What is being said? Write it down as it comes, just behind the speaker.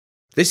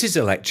This is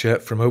a lecture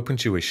from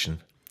OpenTuition.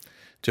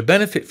 To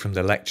benefit from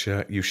the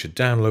lecture, you should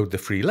download the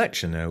free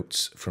lecture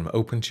notes from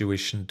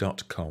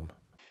opentuition.com.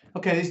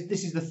 Okay,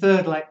 this is the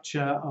third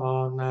lecture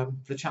on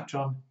the chapter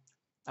on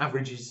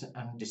averages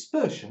and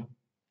dispersion.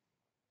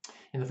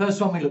 In the first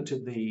one, we looked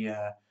at the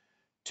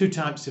two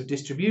types of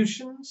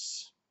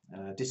distributions,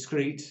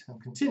 discrete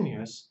and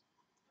continuous,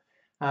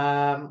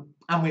 and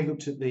we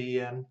looked at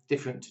the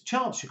different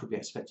charts you could be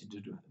expected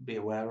to be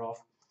aware of.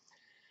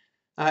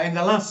 In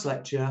the last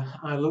lecture,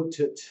 I looked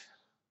at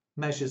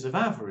measures of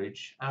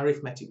average,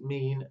 arithmetic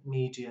mean,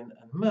 median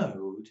and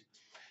mode,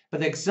 but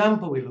the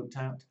example we looked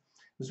at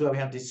was where we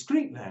had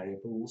discrete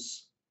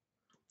variables.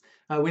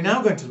 We're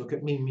now going to look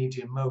at mean,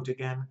 median, mode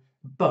again,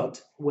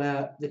 but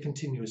where the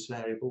continuous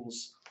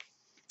variables.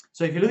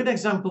 So if you look at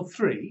example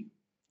 3,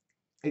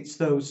 it's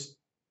those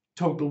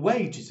total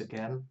wages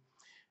again.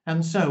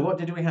 And so what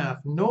did we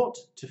have? 0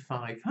 to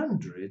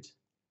 500,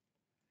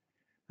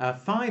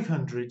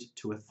 500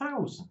 to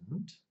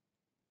 1,000,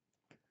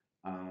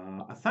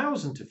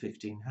 1,000 to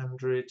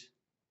 1,500,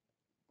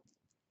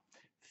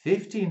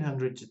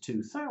 1,500 to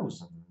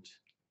 2,000,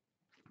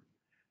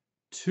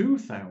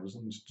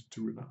 2,000 to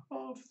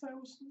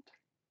 2,500,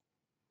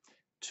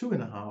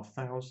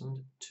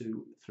 2,500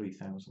 to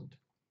 3,000.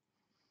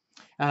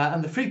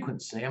 And the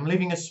frequency, I'm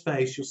leaving a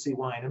space, you'll see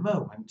why in a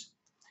moment,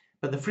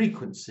 but the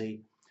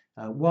frequency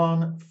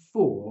 1,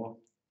 4,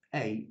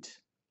 8,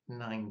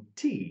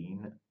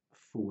 19,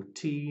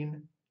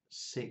 14,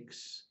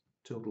 6,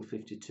 total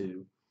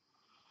 52.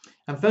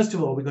 And first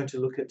of all, we're going to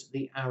look at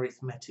the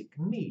arithmetic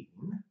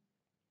mean.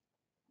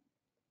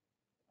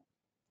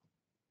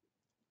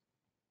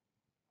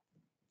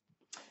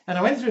 And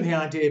I went through the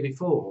idea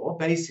before.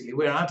 Basically,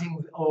 we're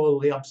adding all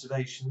the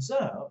observations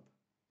up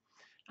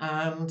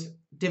and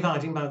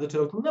dividing by the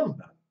total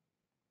number.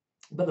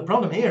 But the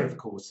problem here, of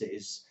course,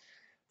 is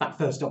that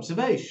first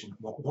observation.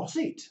 What was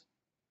it?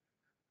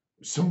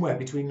 Somewhere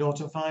between 0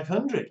 and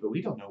 500, but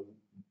we don't know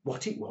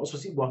what it was.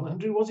 Was it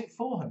 100? Was it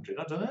 400?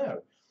 I don't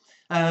know.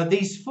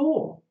 These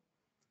four,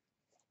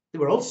 they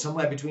were all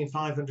somewhere between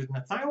 500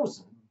 and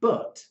 1,000,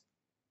 but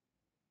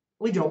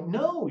we don't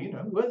know,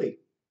 were they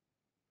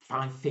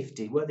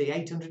 550, were they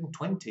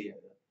 820,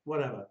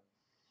 whatever.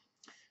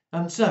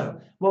 And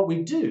so what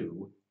we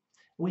do,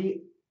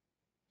 we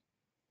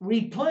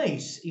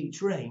replace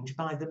each range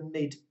by the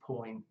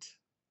midpoint,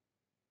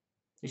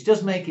 which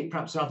does make it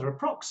perhaps rather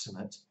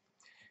approximate,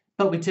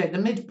 but we take the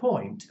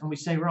midpoint and we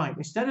say, right,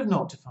 instead of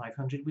 0 to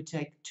 500, we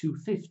take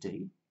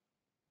 250.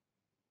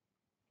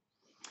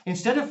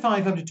 Instead of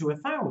 500 to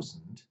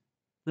 1,000,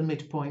 the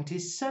midpoint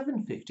is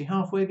 750,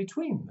 halfway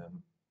between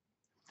them.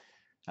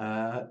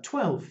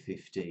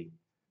 1250,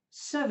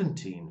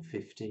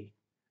 1750,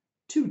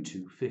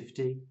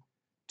 2250,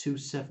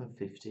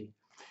 2750.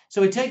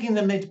 So we're taking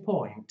the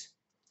midpoint,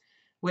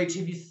 which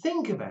if you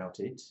think about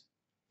it,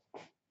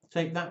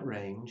 take that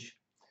range,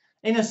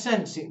 in a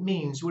sense it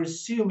means we're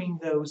assuming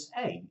those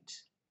 8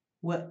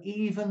 were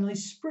evenly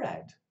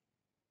spread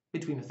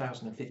between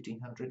 1,000 and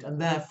 1,500, and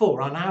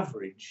therefore on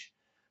average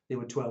they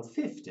were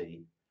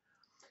 1250,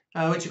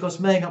 which of course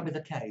may not be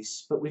the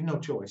case, but we've no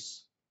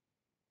choice.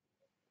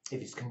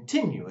 If it's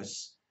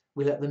continuous,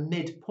 we let the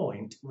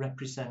midpoint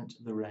represent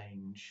the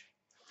range.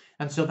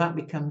 And so that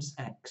becomes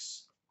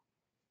x.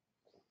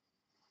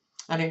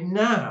 And it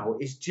now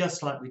is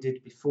just like we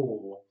did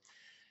before.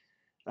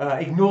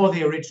 Ignore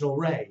the original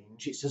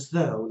range. It's as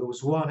though there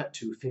was 1 at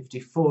 250,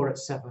 4 at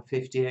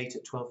 750, 8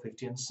 at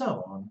 1250, and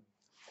so on.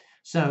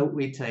 So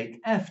we take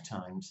f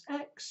times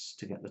x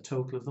to get the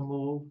total of them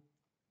all.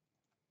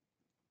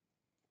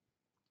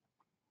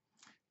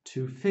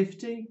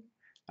 250,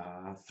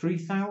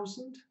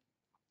 3,000,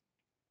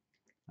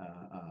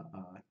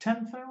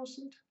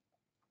 10,000.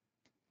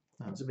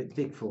 That's a bit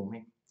big for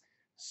me.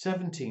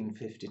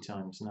 1,750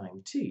 times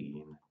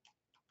 19.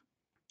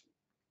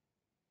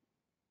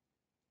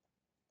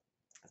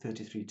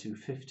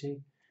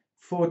 33,250.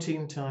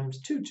 14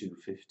 times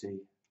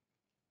 2,250.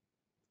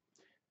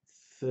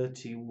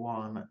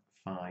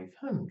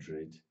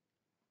 31,500.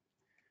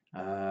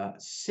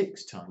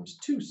 6 times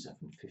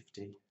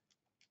 2,750.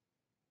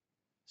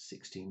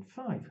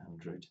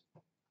 16,500.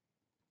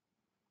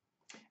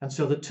 And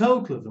so the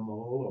total of them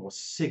all, or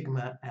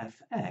sigma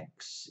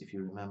fx, if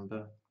you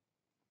remember,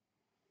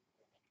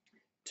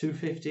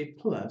 250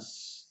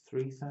 plus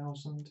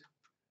 3,000,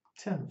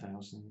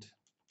 10,000,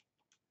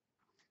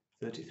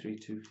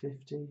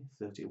 33,250,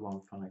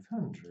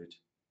 31,500,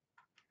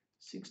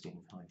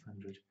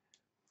 16,500.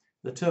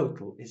 The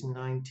total is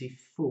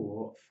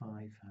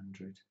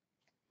 94,500.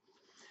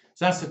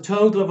 So that's the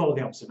total of all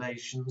the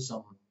observations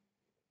on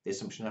the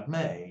assumption I've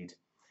made.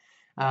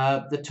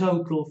 The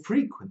total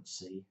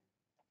frequency,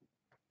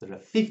 there are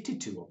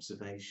 52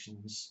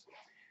 observations,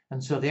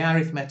 and so the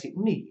arithmetic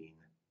mean,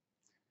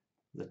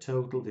 the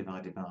total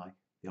divided by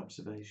the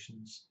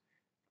observations,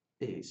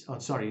 is,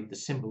 the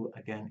symbol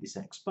again is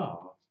x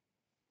bar,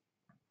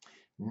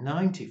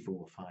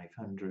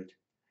 94,500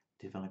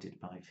 divided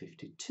by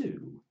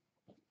 52.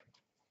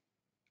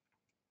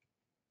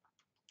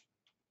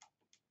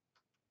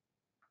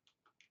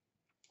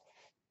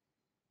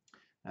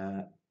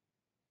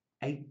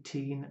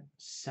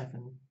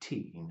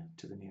 1817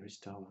 to the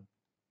nearest dollar.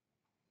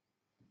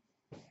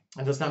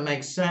 And does that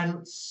make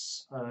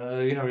sense?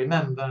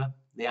 Remember,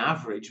 the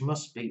average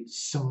must be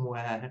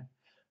somewhere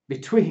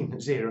between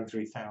 0 and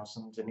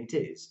 3,000, and it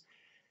is.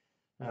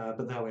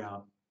 But there we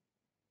are.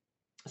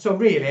 So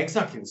really,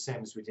 exactly the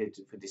same as we did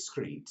for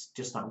discrete,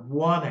 just that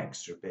one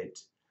extra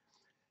bit.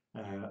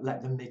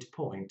 Let the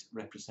midpoint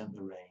represent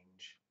the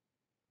range.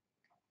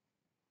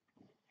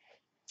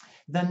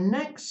 The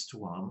next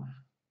one,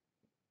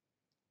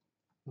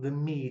 the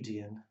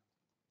median.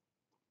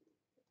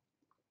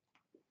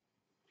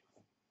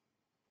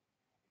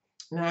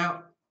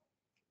 Now,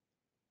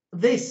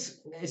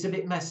 this is a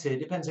bit messy. It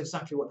depends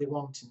exactly what they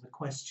want in the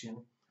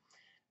question.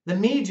 The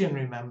median,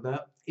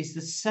 remember, is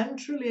the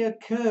centrally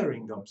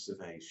occurring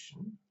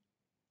observation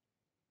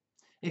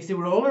if they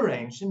were all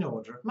arranged in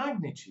order of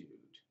magnitude.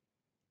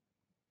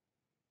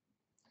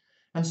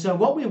 And so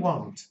what we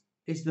want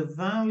is the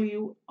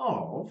value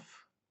of,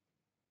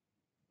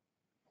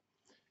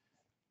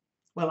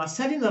 well, I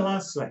said in the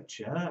last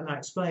lecture, and I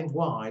explained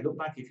why, look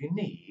back if you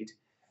need,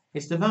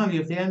 it's the value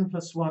of the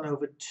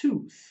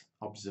n+1/2th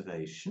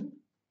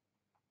observation,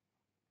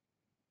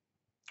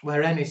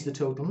 where n is the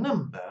total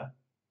number,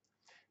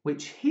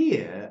 which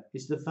here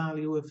is the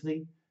value of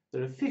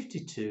there are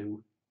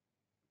 52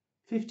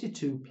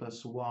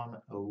 plus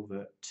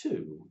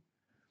 1/2.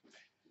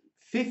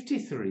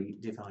 53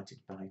 divided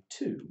by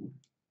 2,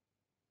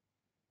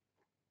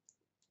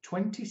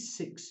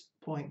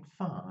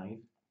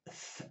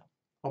 26.5th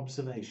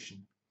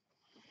observation.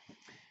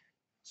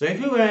 So if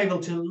we were able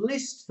to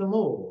list them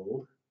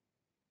all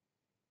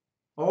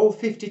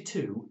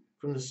 52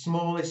 from the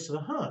smallest to the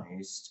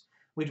highest,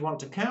 we'd want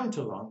to count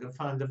along and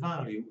find the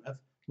value of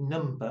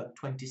number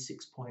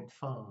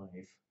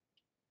 26.5.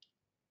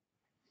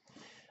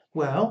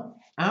 Well,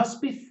 as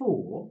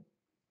before,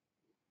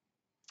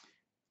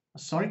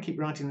 sorry, keep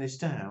writing this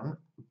down,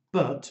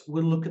 but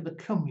we'll look at the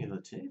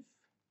cumulative.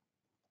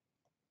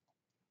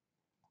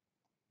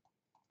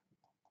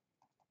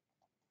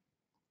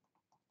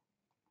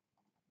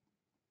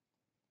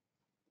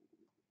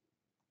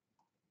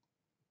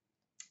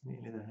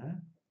 Nearly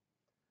there.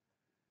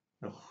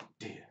 Oh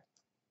dear.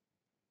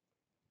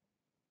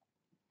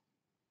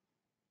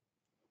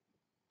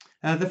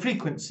 The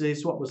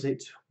frequencies, what was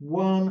it?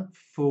 1,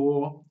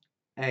 4,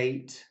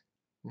 8,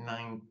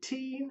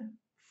 19,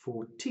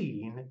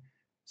 14,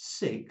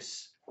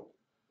 6.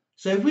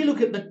 So if we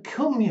look at the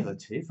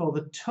cumulative or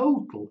the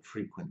total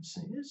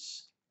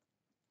frequencies,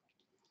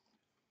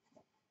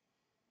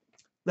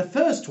 the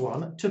first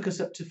one took us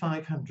up to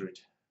 500.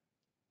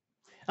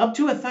 Up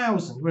to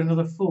 1,000 were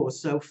another 4,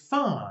 so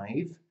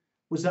 5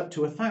 was up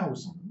to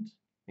 1,000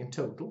 in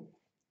total.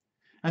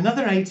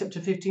 Another 8 up to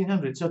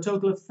 1,500, so a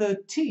total of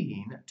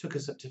 13 took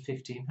us up to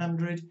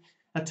 1,500.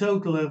 A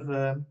total of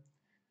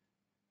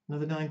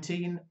another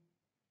 19,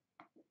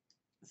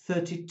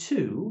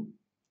 32.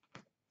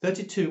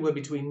 32 were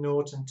between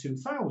 0 and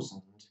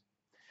 2,000.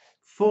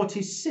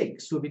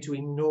 46 were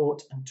between 0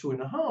 and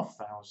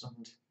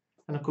 2,500.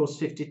 And of course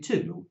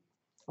 52,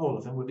 all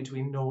of them were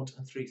between 0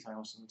 and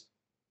 3,000.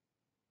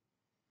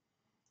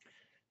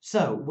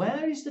 So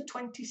where is the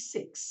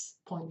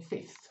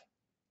 26.5th?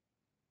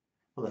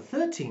 Well, the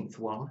 13th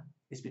one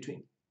is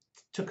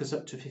took us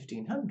up to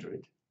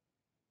 1,500.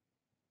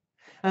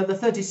 The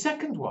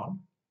 32nd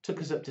one took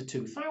us up to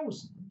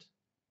 2,000.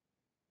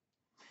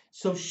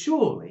 So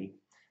surely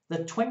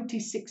the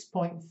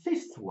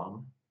 26.5th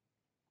one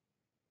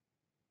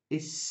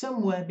is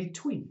somewhere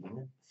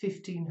between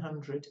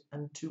 1,500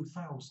 and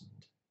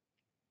 2,000.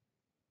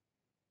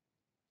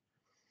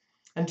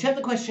 And check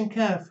the question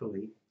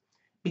carefully,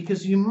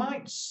 because you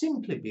might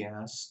simply be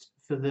asked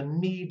for the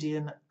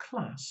median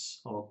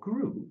class or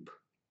group.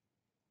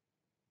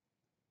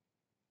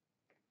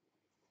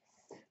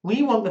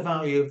 We want the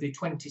value of the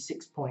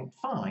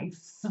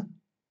 26.5th, and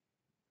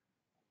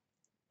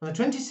the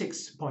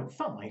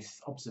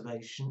 26.5th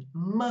observation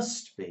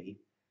must be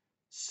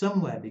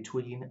somewhere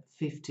between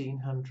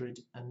 1,500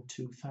 and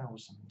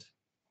 2,000.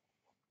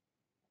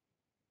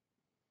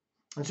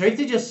 And so if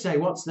they just say,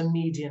 what's the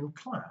median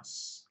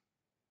class?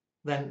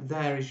 Then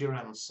there is your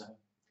answer.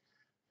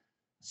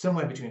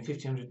 Somewhere between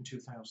 1,500 and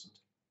 2,000.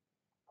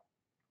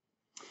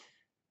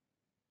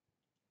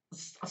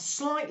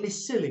 Slightly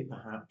silly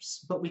perhaps,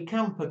 but we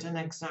can put an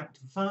exact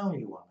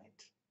value on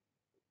it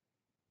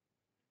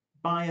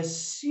by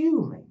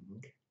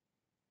assuming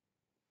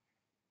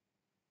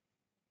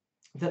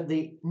that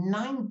the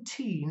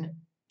 19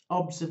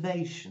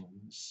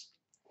 observations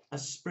are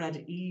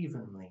spread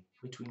evenly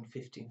between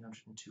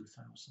 1,500 and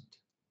 2,000.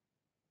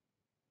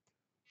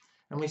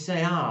 And we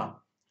say,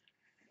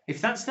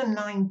 if that's the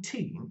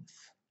 19th,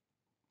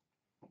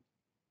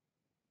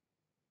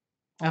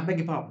 I beg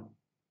your pardon.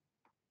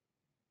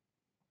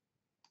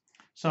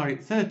 Sorry,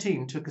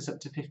 13 took us up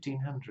to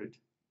 1,500.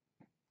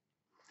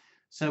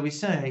 So we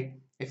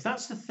say, if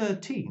that's the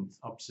 13th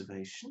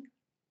observation,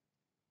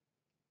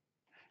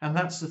 and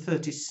that's the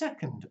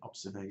 32nd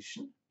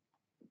observation,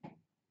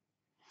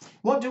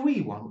 what do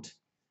we want?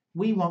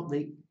 We want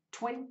the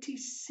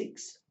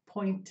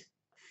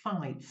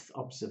 26.5th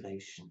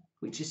observation,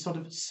 which is sort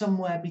of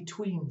somewhere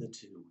between the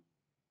two.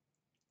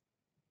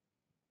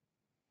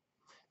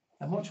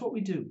 And watch what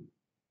we do.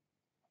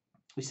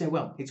 We say,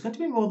 well, it's going to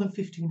be more than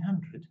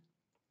 1,500.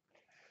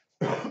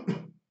 But,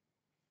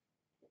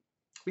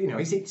 you know,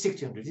 is it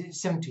 1,600? Is it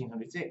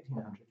 1,700? Is it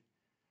 1,800?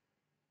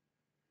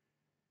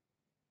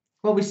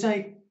 Well, we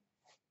say,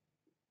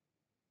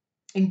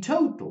 in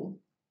total,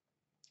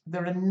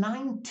 there are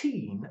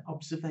 19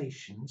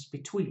 observations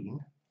between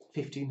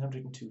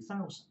 1,500 and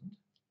 2,000.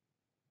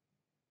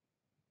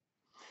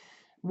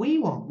 We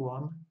want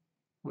one,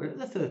 we're at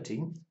the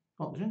 13th,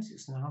 not the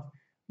 26.5,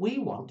 we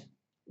want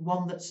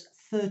one that's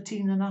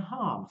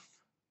 13.5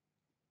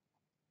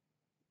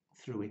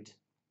 through it.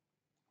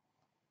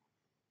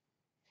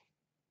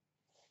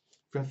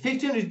 From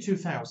 1,500 to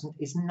 2,000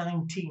 is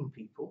 19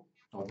 people,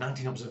 or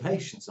 19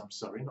 observations, I'm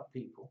sorry, not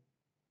people.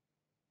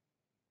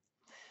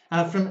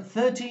 From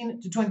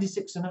 13 to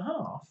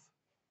 26.5,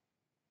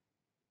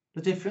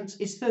 the difference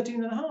is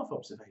 13.5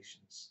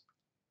 observations.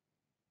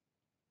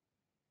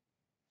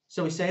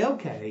 So we say,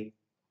 okay,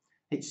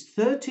 it's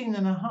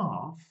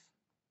 13.5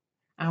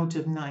 out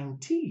of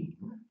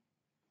 19.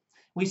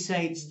 We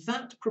say it's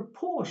that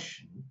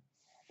proportion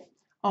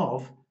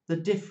of the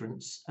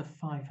difference of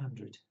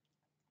 500.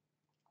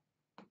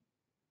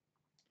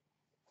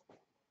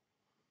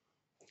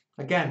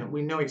 Again,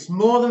 we know it's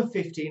more than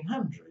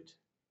 1,500.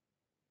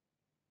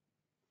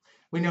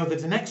 We know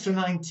that an extra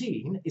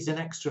 19 is an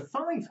extra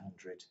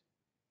 500.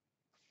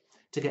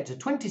 To get to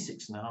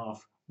 26.5,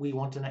 we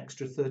want an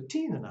extra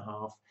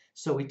 13.5,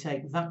 so we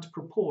take that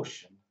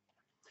proportion.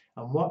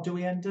 And what do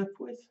we end up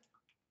with?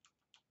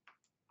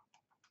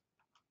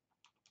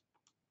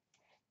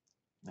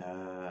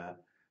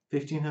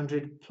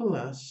 1,500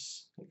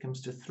 plus, it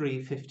comes to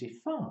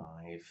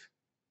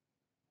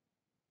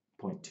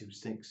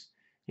 355.26.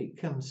 It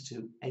comes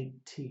to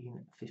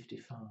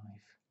 1855.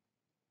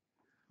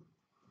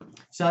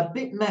 So a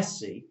bit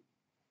messy,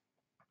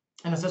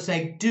 and as I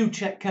say, do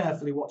check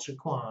carefully what's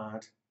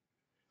required.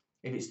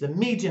 If it's the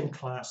median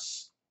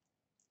class,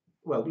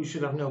 well, you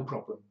should have no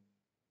problem,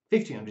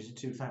 1,500 to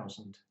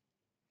 2,000.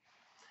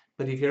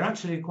 But if you're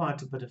actually required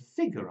to put a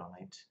figure on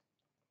it,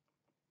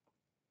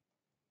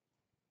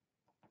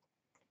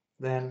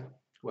 then,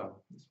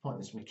 well, it's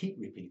pointless me keep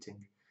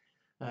repeating,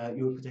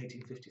 you would put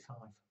 1855.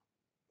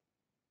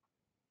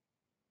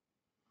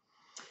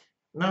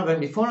 Now then,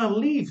 before I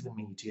leave the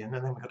median,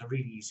 and then we've got a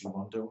really easy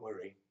one, don't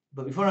worry,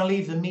 but before I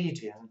leave the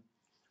median,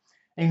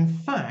 in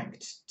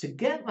fact, to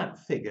get that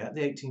figure,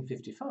 the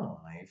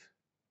 1855,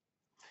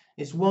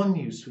 it's one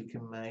use we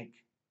can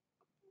make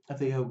of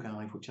the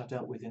ogive, which I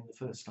dealt with in the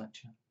first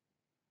lecture.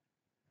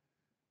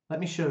 Let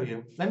me show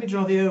you. Let me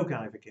draw the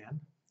ogive again.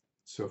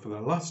 So for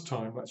the last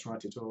time, let's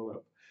write it all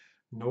up.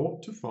 0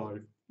 to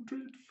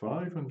 500,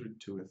 500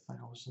 to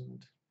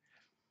 1,000.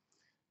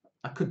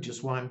 I could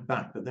just wind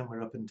back, but then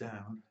we're up and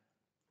down.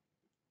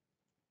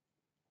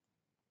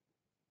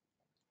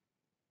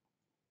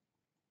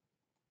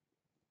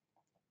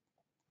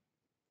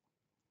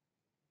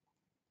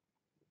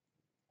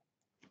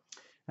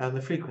 And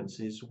the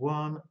frequencies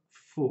 1,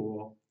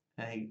 4,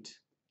 8,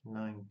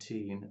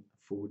 19,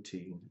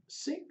 14,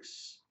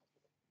 6.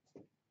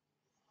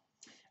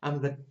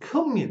 And the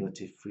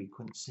cumulative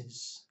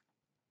frequencies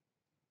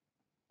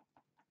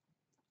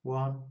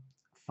 1,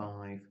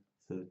 5,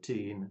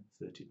 13,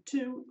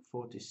 32,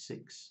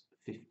 46,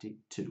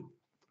 52.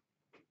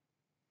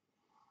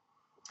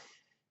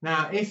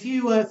 Now, if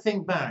you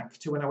think back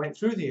to when I went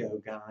through the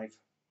ogive,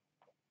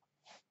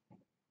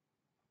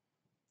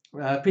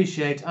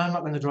 appreciate I'm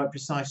not going to draw it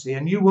precisely,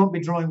 and you won't be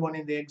drawing one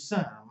in the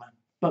exam,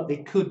 but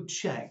they could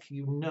check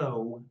you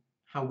know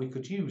how we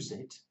could use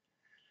it.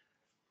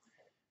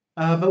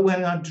 But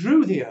when I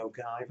drew the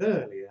ogive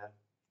earlier,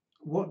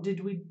 what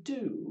did we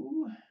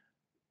do?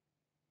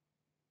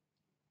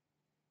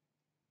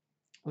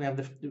 We have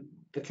the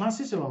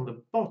classes are on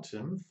the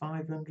bottom,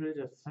 500,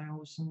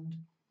 1,000,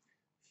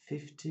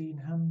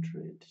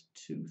 1,500,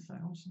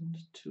 2,000,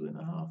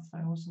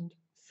 2,500,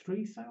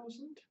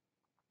 3,000.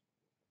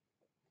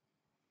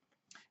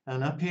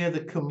 And up here,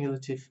 the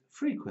cumulative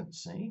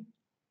frequency.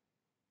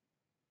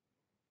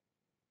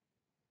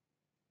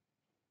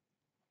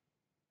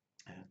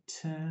 And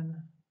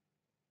 10,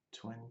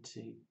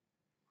 20,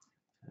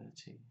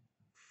 30,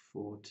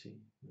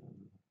 40,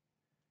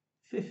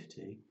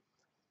 50.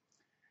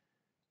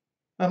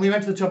 And we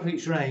went to the top of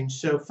each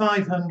range. So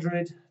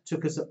 500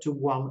 took us up to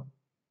 1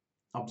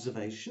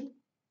 observation.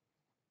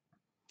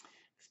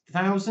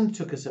 1,000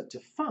 took us up to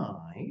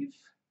 5.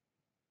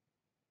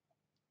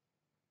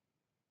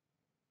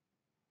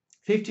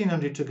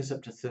 1,500 took us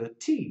up to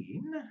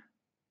 13.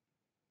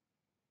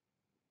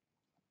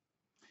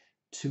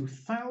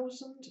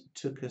 2,000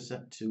 took us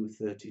up to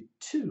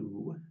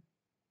 32.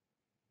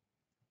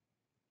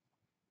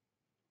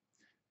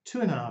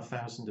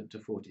 2,500 up to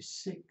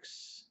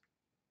 46.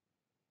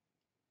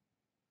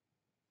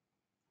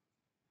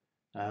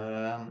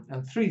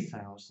 And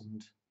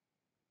 3,000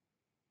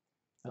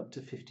 up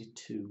to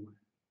 52.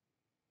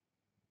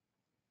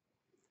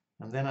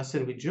 And then I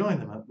said we join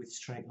them up with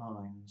straight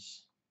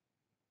lines.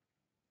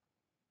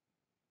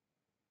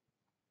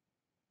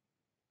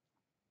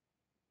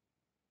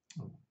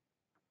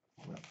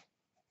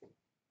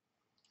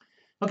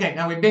 Okay,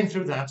 now we've been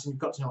through that and you've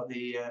got to know what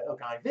the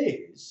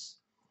OGIV is.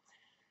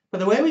 But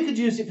the way we could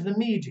use it for the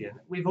median,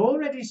 we've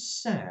already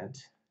said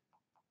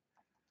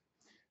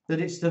that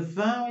it's the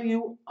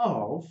value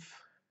of,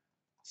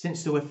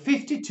 since there were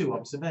 52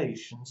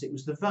 observations, it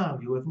was the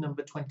value of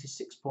number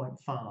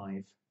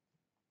 26.5.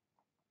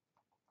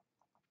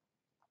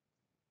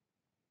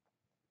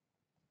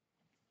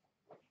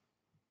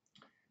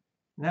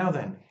 Now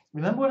then,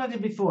 remember what I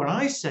did before?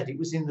 I said it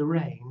was in the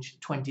range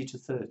 20 to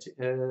 30.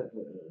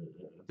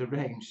 The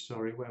range,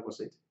 sorry, where was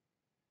it?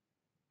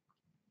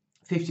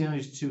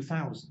 1500 to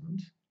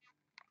 2000.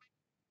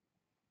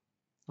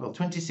 Well,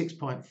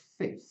 26.5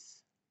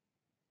 is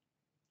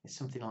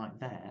something like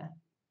there.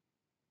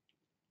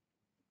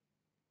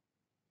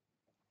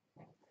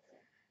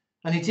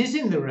 And it is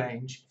in the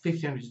range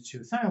 1500 to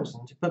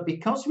 2000, but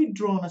because we've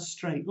drawn a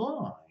straight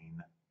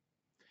line,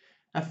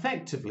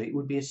 effectively it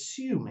would be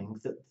assuming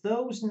that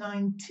those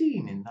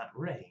 19 in that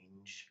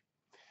range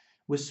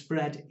were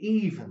spread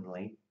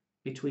evenly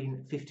between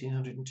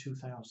 1500 and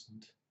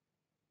 2000.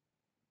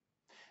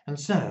 And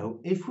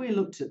so if we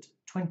looked at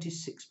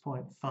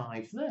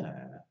 26.5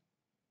 there,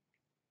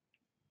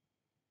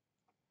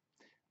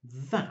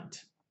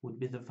 that would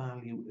be the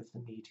value of the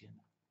median.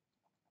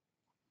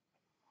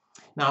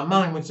 Now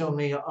mine was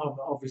only,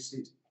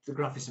 obviously the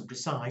graph isn't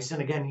precise,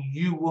 and again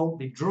you won't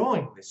be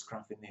drawing this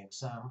graph in the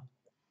exam.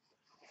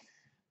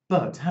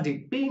 But had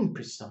it been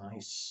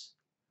precise,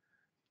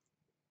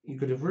 you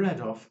could have read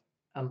off,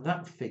 and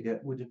that figure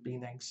would have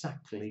been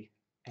exactly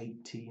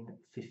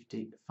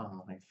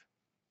 1855.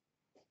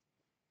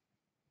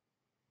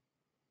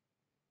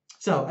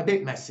 So, a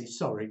bit messy,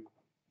 sorry.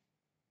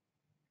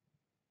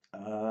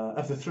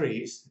 Of the three,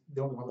 it's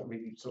the only one that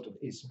really sort of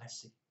is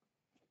messy.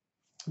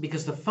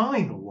 Because the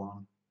final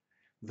one,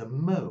 the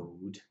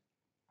mode,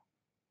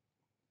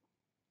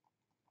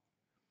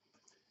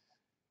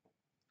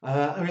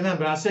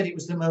 remember, I said it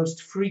was the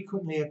most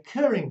frequently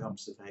occurring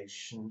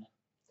observation,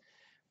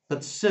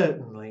 but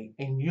certainly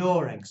in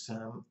your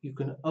exam, you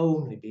can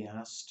only be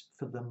asked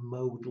for the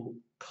modal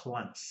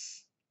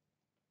class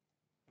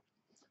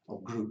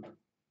or group,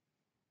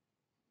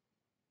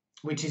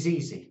 which is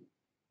easy.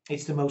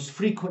 It's the most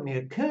frequently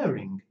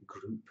occurring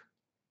group.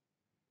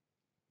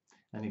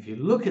 And if you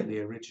look at the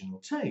original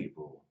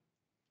table,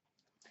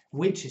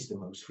 which is the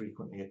most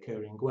frequently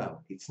occurring?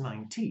 Well, it's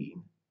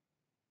 19.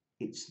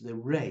 It's the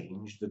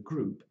range, the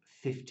group,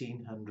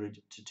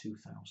 1500 to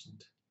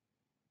 2000.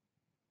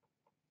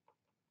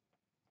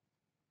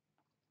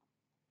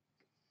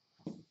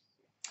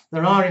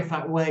 There are, in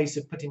fact, ways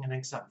of putting an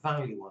exact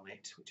value on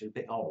it, which are a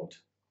bit odd,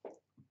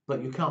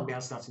 but you can't be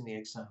asked that in the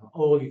exam.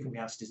 All you can be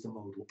asked is the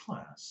modal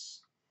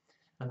class.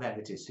 And there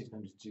it is,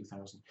 1500 to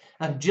 2000.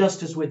 And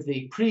just as with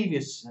the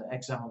previous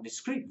exam on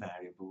discrete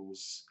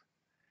variables,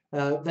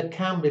 there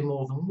can be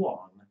more than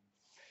one.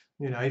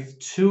 You know, if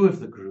two of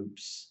the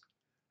groups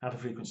had a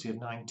frequency of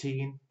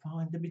 19,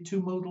 fine, there'd be two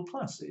modal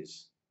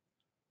classes.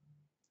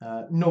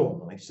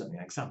 Normally, certainly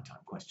in exam time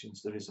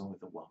questions, there is only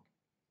the one.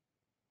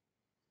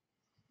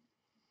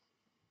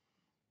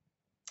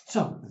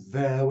 So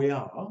there we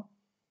are.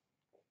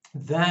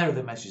 There are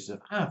the measures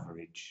of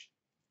average,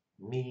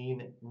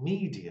 mean,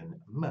 median,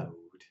 mode.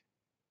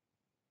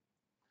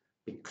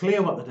 Be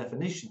clear what the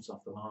definitions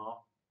of them are.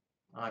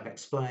 I've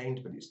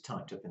explained, but it's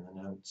typed up in the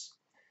notes.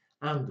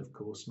 And of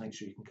course, make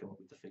sure you can come up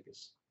with the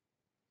figures.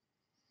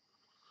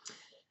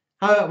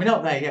 We're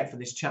not there yet for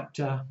this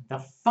chapter. The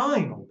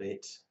final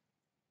bit,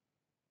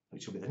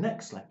 which will be the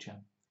next lecture,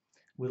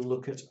 we'll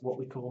look at what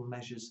we call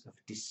measures of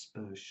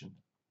dispersion.